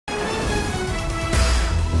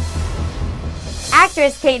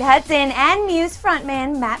Actress Kate Hudson and Muse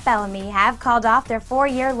frontman Matt Bellamy have called off their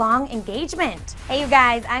 4-year-long engagement. Hey you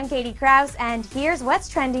guys, I'm Katie Krause, and here's what's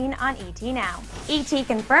trending on ET Now. ET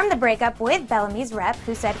confirmed the breakup with Bellamy's rep,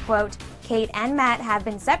 who said, quote, "Kate and Matt have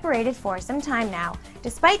been separated for some time now.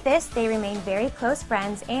 Despite this, they remain very close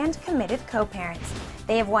friends and committed co-parents.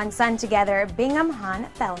 They have one son together, Bingham Han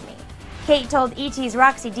Bellamy." Kate told ET's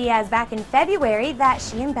Roxy Diaz back in February that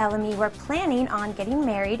she and Bellamy were planning on getting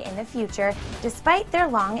married in the future, despite their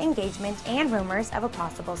long engagement and rumors of a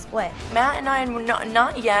possible split. Matt and I,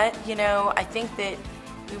 not yet. You know, I think that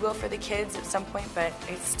we will for the kids at some point, but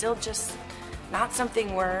it's still just not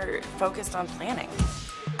something we're focused on planning.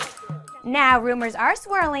 Now, rumors are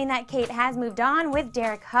swirling that Kate has moved on with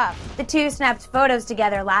Derek Hough. The two snapped photos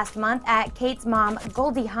together last month at Kate's mom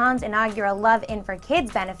Goldie Hawn's inaugural Love In for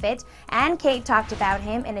Kids benefit, and Kate talked about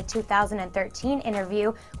him in a 2013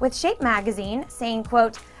 interview with Shape magazine, saying,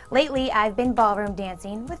 quote, "Lately, I've been ballroom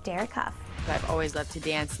dancing with Derek Hough." I've always loved to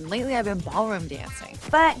dance, and lately I've been ballroom dancing.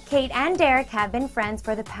 But Kate and Derek have been friends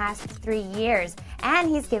for the past 3 years, and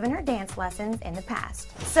he's given her dance lessons in the past.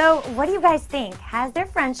 So what do you guys think? Has their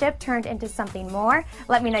friendship turned into something more?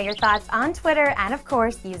 Let me know your thoughts on Twitter, and of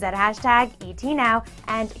course, use that hashtag ETNow,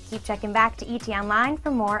 and keep checking back to ET Online for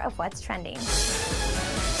more of what's trending.